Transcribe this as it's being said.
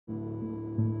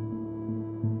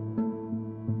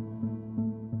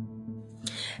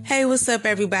Hey, what's up,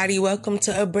 everybody? Welcome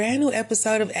to a brand new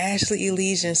episode of Ashley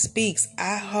Elysian Speaks.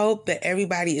 I hope that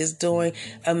everybody is doing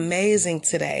amazing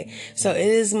today. So it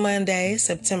is Monday,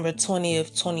 September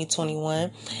 20th,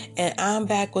 2021, and I'm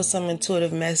back with some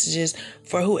intuitive messages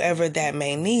for whoever that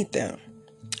may need them.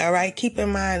 All right, keep in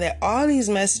mind that all these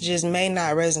messages may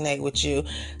not resonate with you.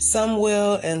 Some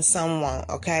will and some won't,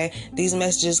 okay? These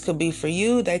messages could be for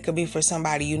you, they could be for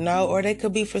somebody you know, or they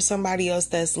could be for somebody else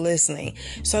that's listening.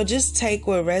 So just take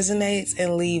what resonates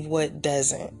and leave what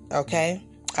doesn't, okay?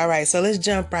 All right, so let's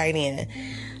jump right in.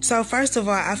 So first of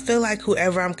all, I feel like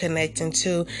whoever I'm connecting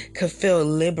to could feel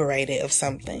liberated of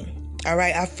something. All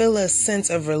right, I feel a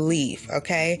sense of relief,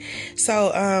 okay?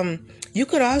 So, you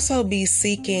could also be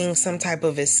seeking some type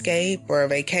of escape or a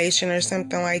vacation or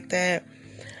something like that.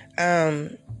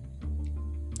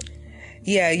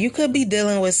 You could be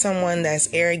dealing with someone that's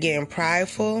arrogant and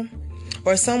prideful,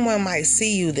 or someone might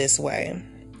see you this way.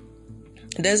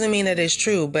 It doesn't mean that it's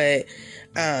true, but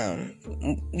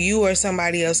you or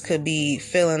somebody else could be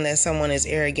feeling that someone is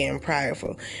arrogant and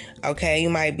prideful. Okay, you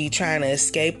might be trying to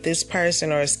escape this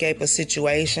person or escape a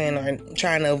situation or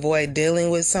trying to avoid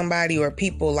dealing with somebody or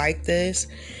people like this.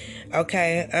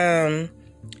 Okay,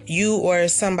 you or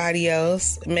somebody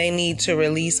else may need to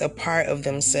release a part of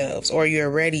themselves, or you're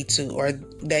ready to, or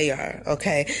they are.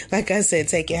 Okay, like I said,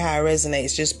 take it how it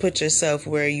resonates. Just put yourself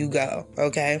where you go.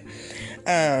 Okay.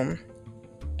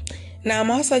 Now,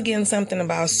 I'm also getting something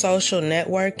about social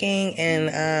networking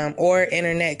and or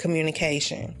internet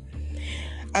communication.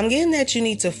 I'm getting that you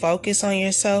need to focus on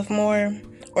yourself more,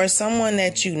 or someone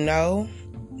that you know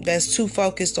that's too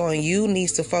focused on you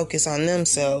needs to focus on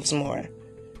themselves more.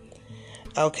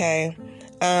 Okay?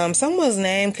 Someone's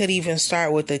name could even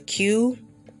start with a Q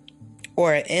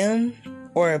or an M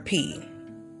or a P.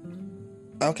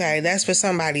 Okay? That's for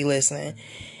somebody listening.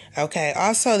 Okay.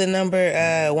 Also, the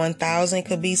number 1000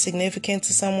 could be significant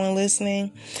to someone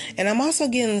listening. And I'm also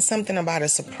getting something about a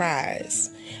surprise.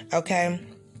 Okay.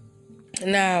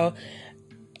 Now,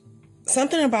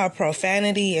 something about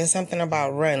profanity and something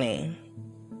about running.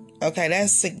 Okay,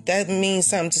 that means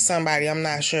something to somebody. I'm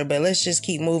not sure, but let's just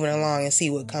keep moving along and see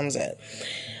what comes up.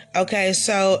 Okay,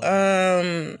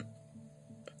 so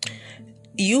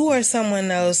you or someone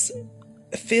else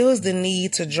feels the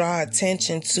need to draw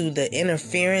attention to the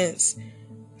interference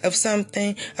of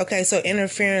something. Okay, so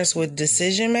interference with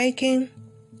decision making.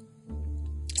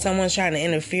 Someone's trying to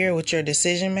interfere with your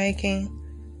decision making.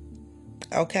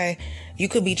 Okay, you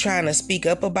could be trying to speak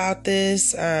up about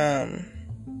this.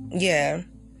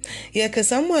 Because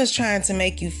someone's trying to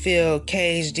make you feel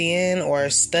caged in or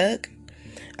stuck.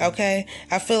 Okay,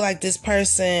 I feel like this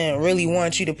person really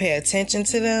wants you to pay attention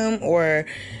to them, or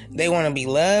they want to be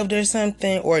loved or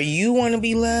something, or you want to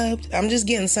be loved. I'm just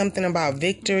getting something about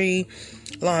victory,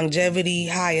 longevity,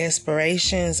 high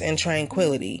aspirations, and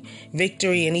tranquility,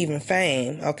 victory, and even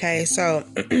fame. Okay, so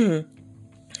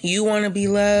you want to be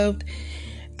loved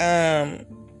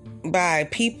by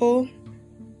people.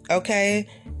 Okay,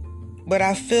 but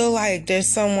I feel like there's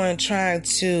someone trying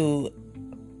to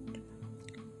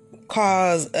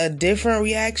cause a different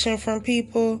reaction from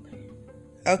people.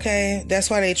 Okay, that's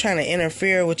why they're trying to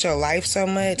interfere with your life so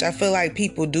much. I feel like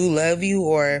people do love you,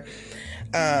 or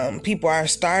people are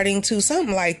starting to,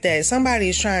 something like that.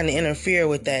 Somebody's trying to interfere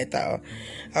with that though.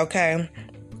 Okay.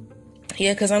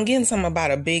 Yeah, because I'm getting something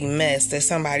about a big mess that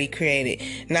somebody created.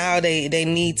 Now they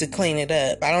need to clean it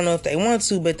up. I don't know if they want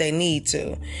to, but they need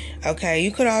to. Okay, you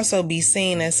could also be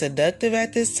seen as seductive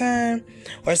at this time,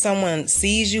 or someone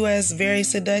sees you as very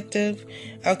seductive.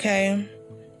 Okay.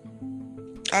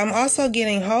 I'm also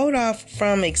getting hold off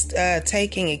from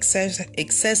taking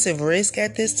excessive risk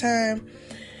at this time.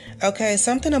 Okay,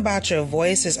 something about your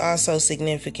voice is also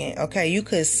significant. Okay, you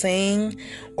could sing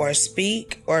or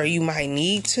speak, or you might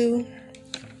need to.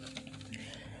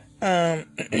 But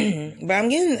I'm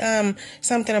getting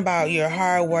something about your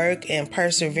hard work and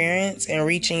perseverance and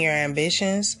reaching your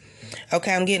ambitions.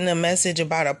 Okay, I'm getting a message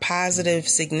about a positive,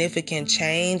 significant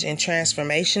change and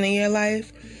transformation in your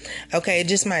life. Okay, it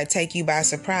just might take you by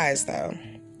surprise though.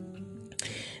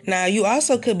 Now, you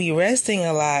also could be resting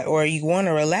a lot, or you want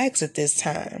to relax at this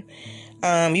time.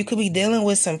 You could be dealing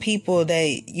with some people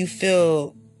that you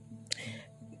feel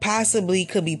possibly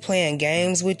could be playing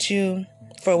games with you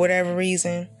for whatever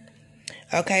reason.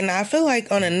 Okay, now I feel like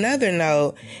on another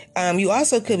note, you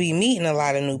also could be meeting a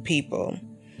lot of new people.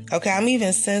 Okay, I'm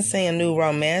even sensing a new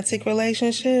romantic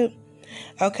relationship.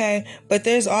 Okay, but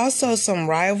there's also some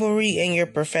rivalry in your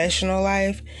professional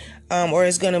life, or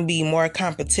it's going to be more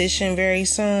competition very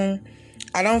soon.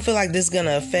 I don't feel like this is going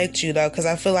to affect you though, because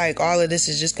I feel like all of this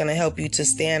is just going to help you to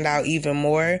stand out even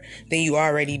more than you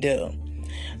already do.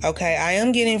 Okay, I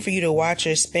am getting for you to watch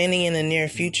your spending in the near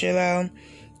future, though.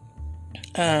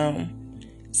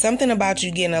 Something about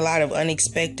you getting a lot of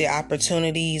unexpected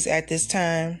opportunities at this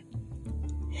time.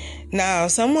 Now,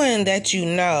 someone that you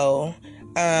know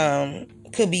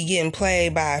could be getting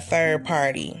played by a third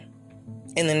party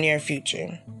in the near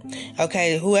future.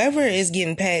 Okay, whoever is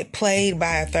getting played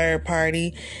by a third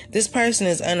party, this person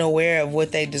is unaware of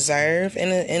what they deserve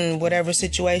in whatever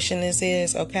situation this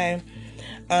is. Okay.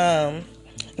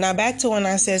 Now back to when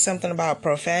I said something about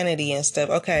profanity and stuff.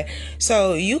 Okay,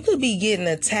 so you could be getting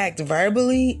attacked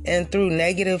verbally and through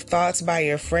negative thoughts by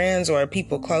your friends or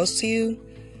people close to you.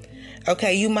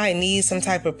 Okay, you might need some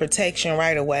type of protection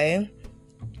right away.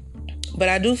 But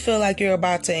I do feel like you're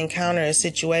about to encounter a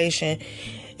situation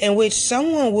in which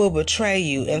someone will betray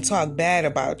you and talk bad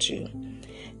about you.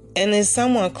 And it's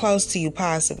someone close to you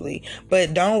possibly.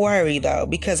 But don't worry though,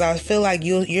 because I feel like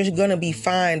you're going to be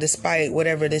fine despite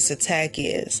whatever this attack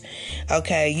is.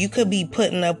 Okay, you could be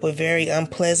putting up with very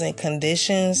unpleasant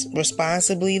conditions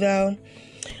responsibly though.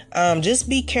 Just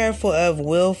be careful of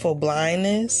willful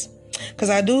blindness, because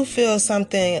I do feel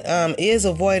something is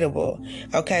avoidable.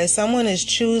 Okay, someone is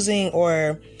choosing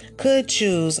or could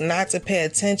choose not to pay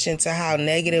attention to how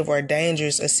negative or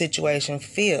dangerous a situation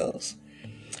feels.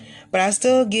 But I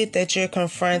still get that you're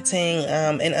confronting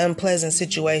an unpleasant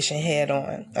situation head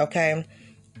on, okay?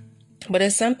 But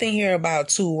it's something here about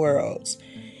two worlds,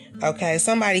 okay?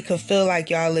 Somebody could feel like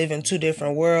y'all live in two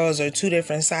different worlds or two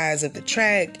different sides of the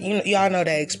track. Y'all know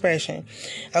that expression,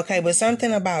 okay? But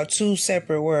something about two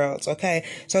separate worlds, okay?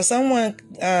 So someone,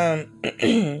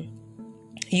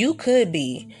 you could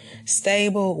be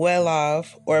stable, well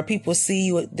off, or people see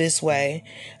you this way.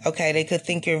 Okay, they could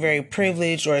think you're very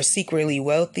privileged or secretly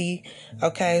wealthy.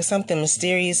 Okay, something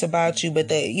mysterious about you, but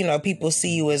people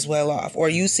see you as well off, or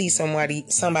you see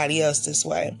somebody else this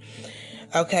way.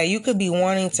 Okay, you could be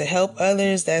wanting to help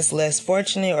others that's less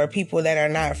fortunate, or people that are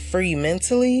not free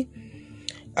mentally.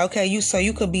 Okay,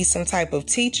 you could be some type of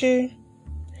teacher.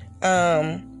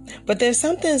 But there's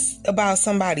something about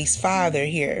somebody's father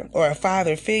here, or a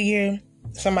father figure,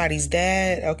 somebody's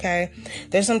dad, okay?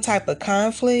 There's some type of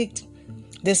conflict.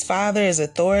 This father is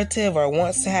authoritative or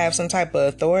wants to have some type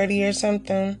of authority or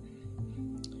something.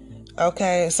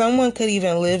 Okay, someone could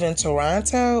even live in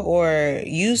Toronto or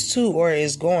used to or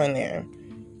is going there.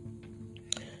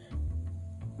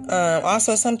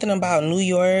 Also, something about New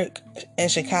York and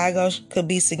Chicago could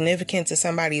be significant to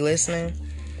somebody listening.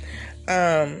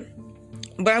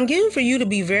 But I'm getting for you to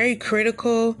be very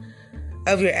critical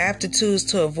of your aptitudes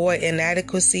to avoid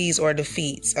inadequacies or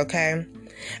defeats, okay?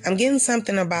 I'm getting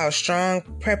something about strong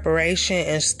preparation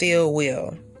and still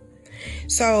will.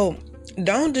 So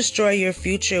don't destroy your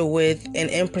future with an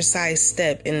imprecise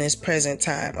step in this present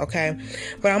time, okay?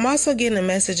 But I'm also getting a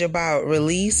message about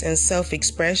release and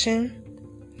self-expression.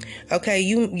 Okay,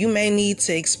 you may need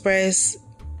to express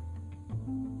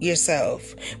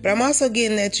yourself, but I'm also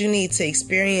getting that you need to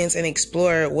experience and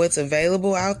explore what's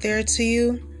available out there to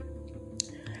you.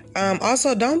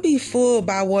 Also, don't be fooled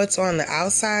by what's on the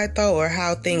outside though, or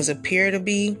how things appear to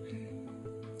be.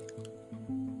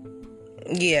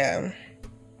 Yeah.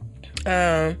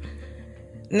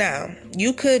 Now,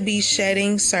 you could be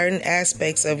shedding certain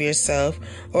aspects of yourself,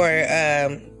 or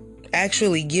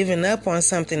actually giving up on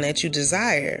something that you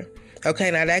desire.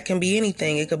 Okay, now that can be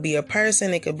anything. It could be a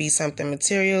person, it could be something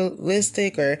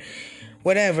materialistic or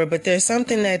whatever, but there's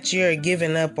something that you're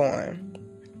giving up on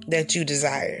that you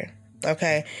desire.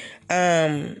 Okay.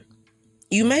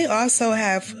 You may also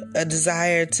have a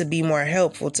desire to be more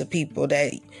helpful to people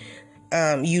that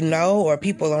or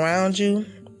people around you.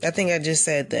 I think I just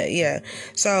said that. Yeah.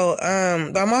 So,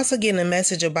 but I'm also getting a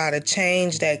message about a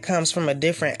change that comes from a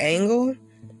different angle.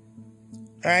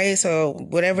 All right, so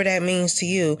whatever that means to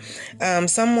you,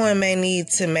 someone may need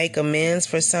to make amends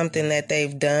for something that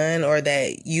they've done or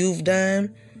that you've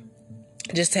done.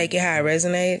 Just take it how it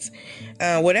resonates.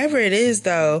 Whatever it is,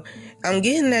 though, I'm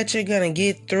getting that you're going to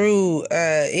get through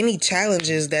any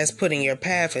challenges that's put in your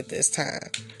path at this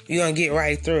time. You're going to get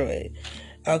right through it.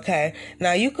 Okay.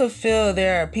 Now, you could feel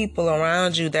there are people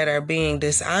around you that are being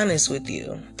dishonest with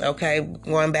you. Okay.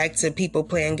 Going back to people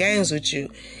playing games with you.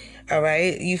 All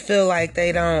right. You feel like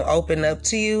they don't open up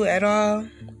to you at all.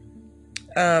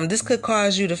 This could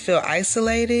cause you to feel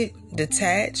isolated,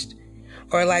 detached,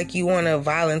 or like you want to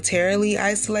voluntarily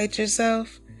isolate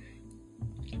yourself.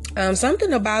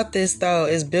 Something about this, though,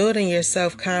 is building your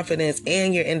self-confidence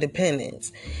and your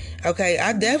independence. Okay,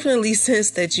 I definitely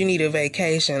sense that you need a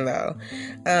vacation, though.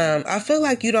 I feel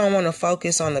like you don't want to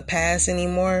focus on the past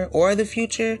anymore or the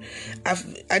future.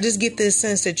 I just get this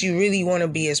sense that you really want to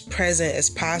be as present as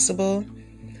possible.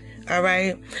 All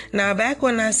right. Now, back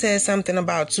when I said something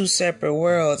about two separate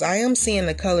worlds, I am seeing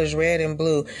the colors red and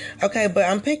blue. Okay, but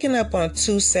I'm picking up on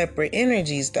two separate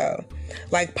energies, though,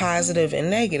 like positive and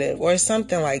negative, or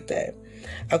something like that.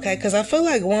 Okay, because I feel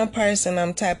like one person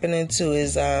I'm tapping into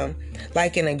is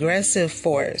like an aggressive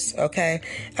force. Okay,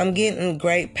 I'm getting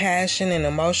great passion and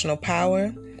emotional power,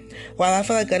 while I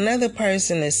feel like another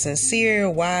person is sincere,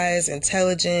 wise,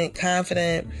 intelligent,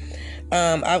 confident.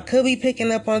 I could be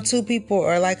picking up on two people,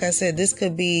 or like I said, this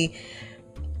could be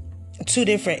two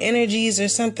different energies or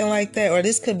something like that, or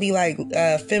this could be like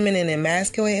feminine and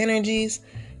masculine energies.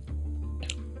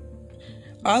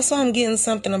 Also, I'm getting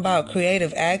something about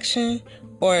creative action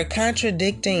or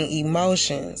contradicting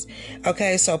emotions.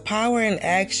 Okay, so power in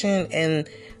action and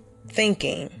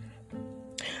thinking.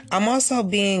 I'm also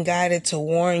being guided to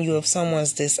warn you of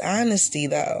someone's dishonesty,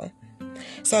 though.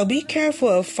 So be careful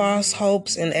of false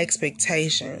hopes and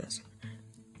expectations.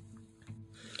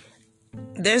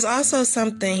 There's also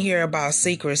something here about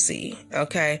secrecy,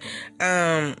 okay?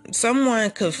 Someone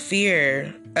could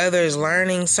fear others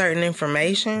learning certain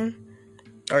information,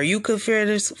 or you could fear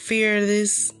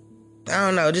this. I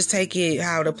don't know, just take it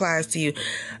how it applies to you.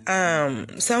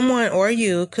 Someone or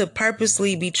you could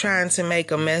purposely be trying to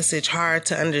make a message hard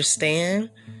to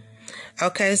understand.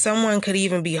 Okay, someone could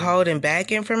even be holding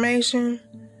back information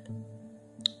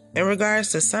in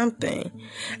regards to something.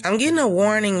 I'm getting a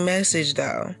warning message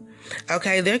though.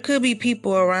 Okay, there could be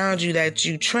people around you that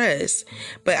you trust,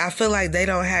 but I feel like they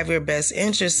don't have your best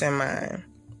interests in mind.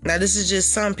 Now, this is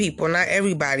just some people, not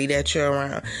everybody that you're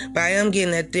around, but I am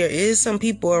getting that there is some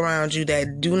people around you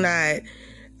that do not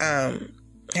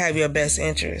have your best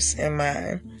interests in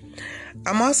mind.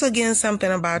 I'm also getting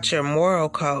something about your moral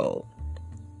code.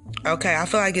 Okay, I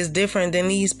feel like it's different than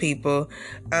these people.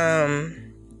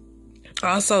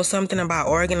 Also, something about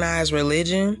organized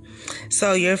religion.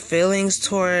 So your feelings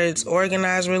towards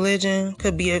organized religion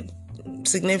could be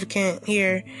significant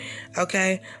here.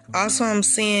 Okay. Also, I'm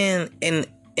seeing an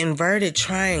inverted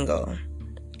triangle.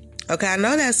 Okay, I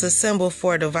know that's a symbol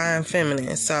for divine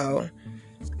feminine. So,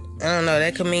 I don't know.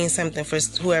 That could mean something for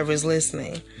whoever's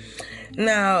listening.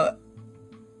 Now,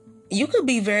 you could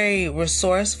be very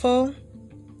resourceful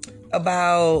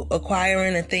about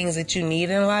acquiring the things that you need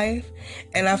in life.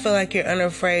 And I feel like you're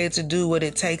unafraid to do what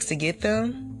it takes to get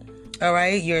them. All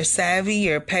right. You're savvy,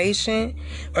 you're patient,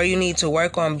 or you need to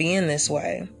work on being this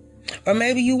way. Or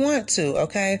maybe you want to.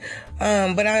 Okay.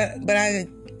 But I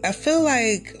feel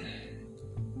like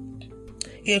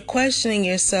you're questioning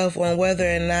yourself on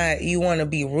whether or not you want to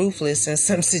be ruthless in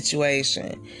some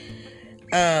situation.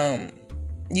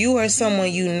 You or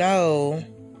someone you know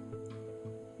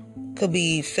could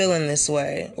be feeling this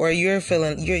way, or you're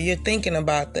thinking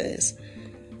about this.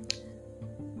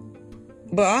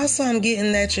 But also I'm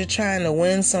getting that you're trying to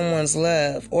win someone's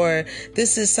love, or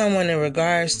this is someone in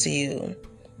regards to you.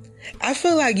 I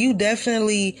feel like you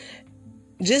definitely,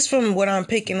 just from what I'm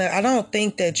picking up, I don't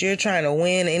think that you're trying to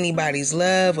win anybody's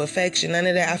love, affection, none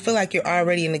of that. I feel like you're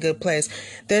already in a good place.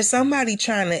 There's somebody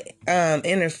trying to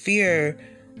interfere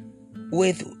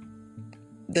with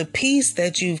the peace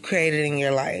that you've created in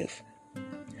your life.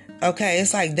 Okay,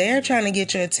 it's like they're trying to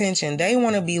get your attention. They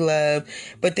want to be loved,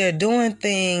 but they're doing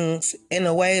things in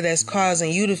a way that's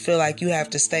causing you to feel like you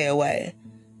have to stay away.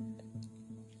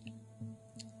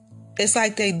 It's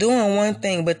like they doing one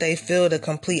thing, but they feel the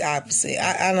complete opposite.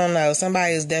 I don't know.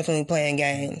 Somebody is definitely playing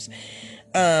games.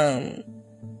 Yeah,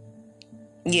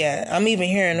 I'm even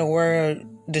hearing the word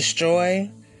destroy.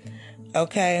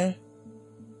 Okay.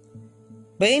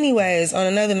 But anyways, on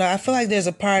another note, I feel like there's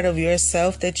a part of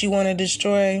yourself that you want to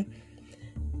destroy.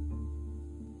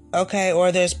 Okay,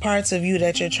 or there's parts of you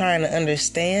that you're trying to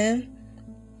understand.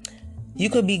 You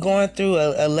could be going through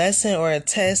a lesson or a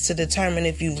test to determine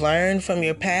if you've learned from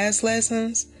your past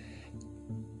lessons.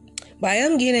 But I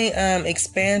am getting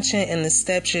expansion in the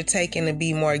steps you're taking to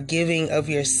be more giving of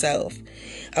yourself.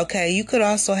 Okay, you could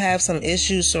also have some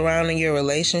issues surrounding your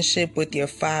relationship with your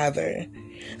father.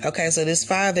 Okay, so this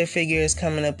father figure is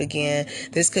coming up again.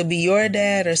 This could be your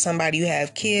dad or somebody you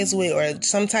have kids with, or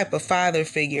some type of father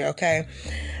figure, okay?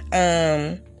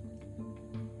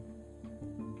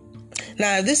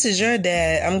 Now, if this is your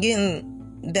dad, I'm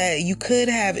getting that you could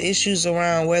have issues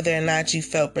around whether or not you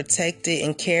felt protected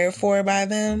and cared for by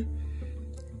them.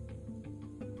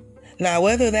 Now,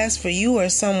 whether that's for you or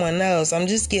someone else, I'm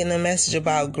just getting a message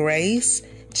about grace,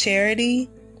 charity,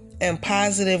 and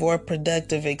positive or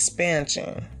productive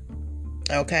expansion.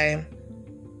 Okay?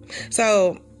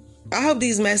 So, I hope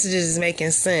these messages is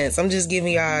making sense. I'm just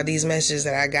giving y'all these messages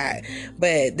that I got.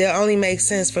 But they'll only make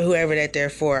sense for whoever that they're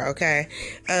for, okay?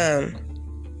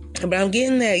 But I'm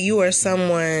getting that you are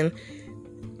someone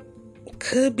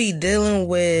could be dealing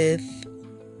with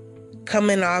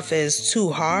coming off as too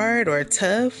hard or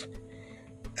tough.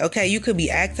 Okay, you could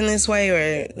be acting this way,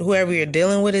 or whoever you're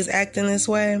dealing with is acting this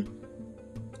way.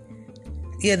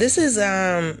 Yeah, this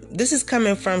is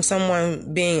coming from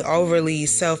someone being overly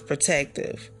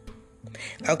self-protective.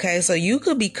 Okay, so you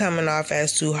could be coming off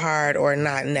as too hard or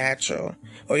not natural,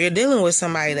 or you're dealing with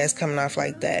somebody that's coming off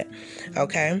like that.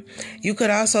 Okay, you could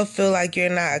also feel like you're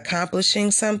not accomplishing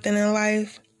something in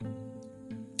life.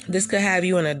 This could have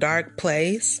you in a dark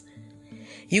place.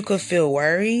 You could feel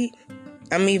worried.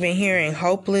 I'm even hearing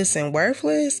hopeless and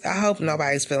worthless. I hope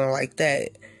nobody's feeling like that.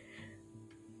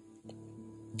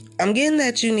 I'm getting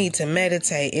that you need to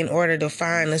meditate in order to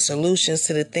find the solutions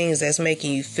to the things that's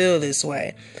making you feel this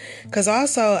way. Because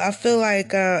also, I feel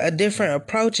like a different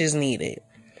approach is needed.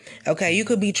 Okay, you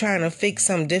could be trying to fix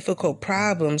some difficult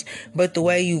problems, but the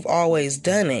way you've always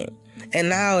done it. And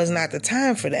now is not the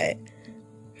time for that.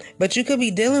 But you could be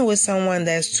dealing with someone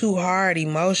that's too hard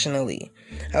emotionally.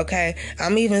 Okay,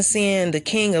 I'm even seeing the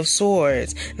King of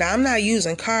Swords. Now, I'm not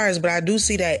using cards, but I do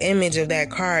see that image of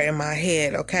that card in my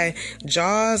head. Okay,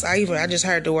 Jaws. I just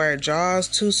heard the word Jaws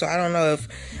too, so I don't know if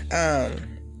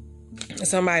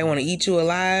somebody want to eat you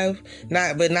alive,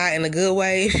 not in a good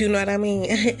way, if you know what I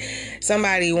mean.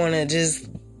 Somebody want to just.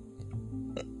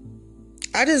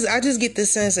 I just get the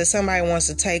sense that somebody wants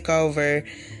to take over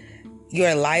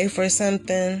your life or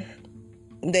something.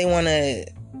 They want to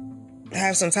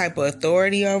have some type of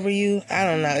authority over you. I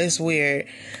don't know. It's weird.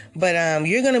 But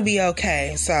you're going to be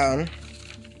okay. So,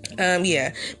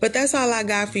 yeah. But that's all I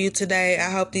got for you today. I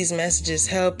hope these messages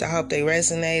helped. I hope they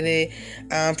resonated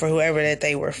for whoever that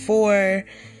they were for.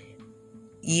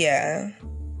 Yeah.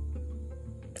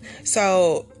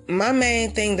 So, my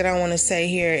main thing that I want to say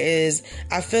here is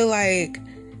I feel like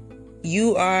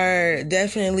you are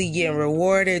definitely getting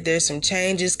rewarded. There's some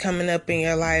changes coming up in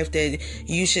your life that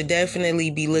you should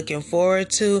definitely be looking forward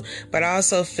to. But I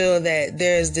also feel that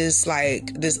there's this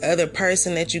other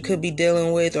person that you could be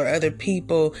dealing with, or other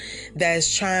people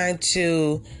that's trying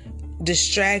to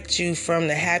distract you from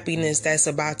the happiness that's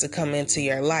about to come into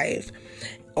your life,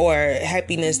 or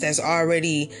happiness that's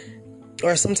already,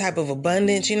 or some type of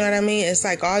abundance, you know what I mean? It's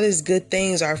like all these good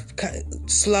things are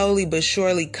slowly but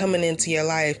surely coming into your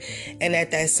life. And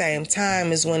at that same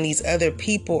time is when these other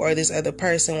people or this other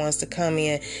person wants to come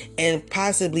in and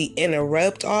possibly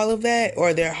interrupt all of that,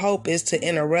 or their hope is to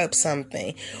interrupt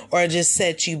something or just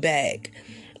set you back.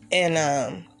 And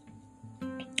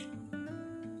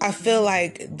I feel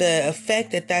like the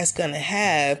effect that that's going to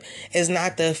have is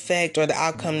not the effect or the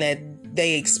outcome that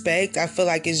they expect. I feel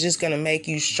like it's just going to make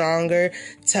you stronger,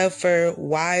 tougher,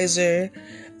 wiser,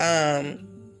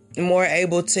 more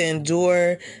able to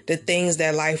endure the things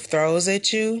that life throws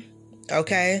at you.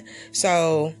 Okay?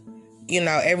 So,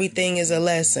 everything is a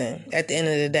lesson at the end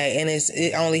of the day, and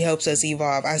it only helps us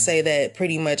evolve. I say that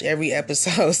pretty much every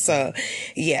episode. So,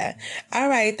 yeah. All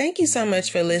right. Thank you so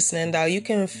much for listening, though. You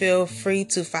can feel free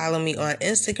to follow me on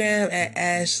Instagram at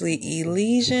Ashley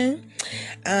Elysian.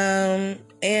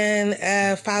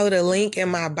 And follow the link in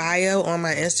my bio on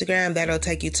my Instagram. That'll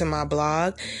take you to my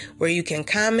blog where you can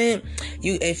comment.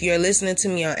 If you're listening to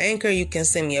me on Anchor, you can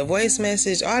send me a voice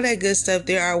message, all that good stuff.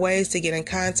 There are ways to get in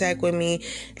contact with me.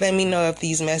 Let me know if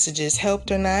these messages helped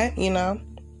or not, and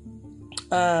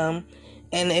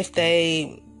if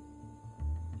they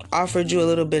offered you a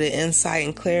little bit of insight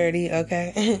and clarity,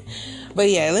 okay? But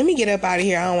yeah, let me get up out of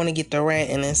here. I don't want to get the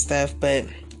ranting and stuff, but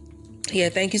yeah,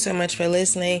 thank you so much for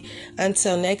listening.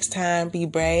 Until next time, be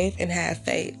brave and have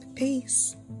faith.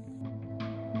 Peace.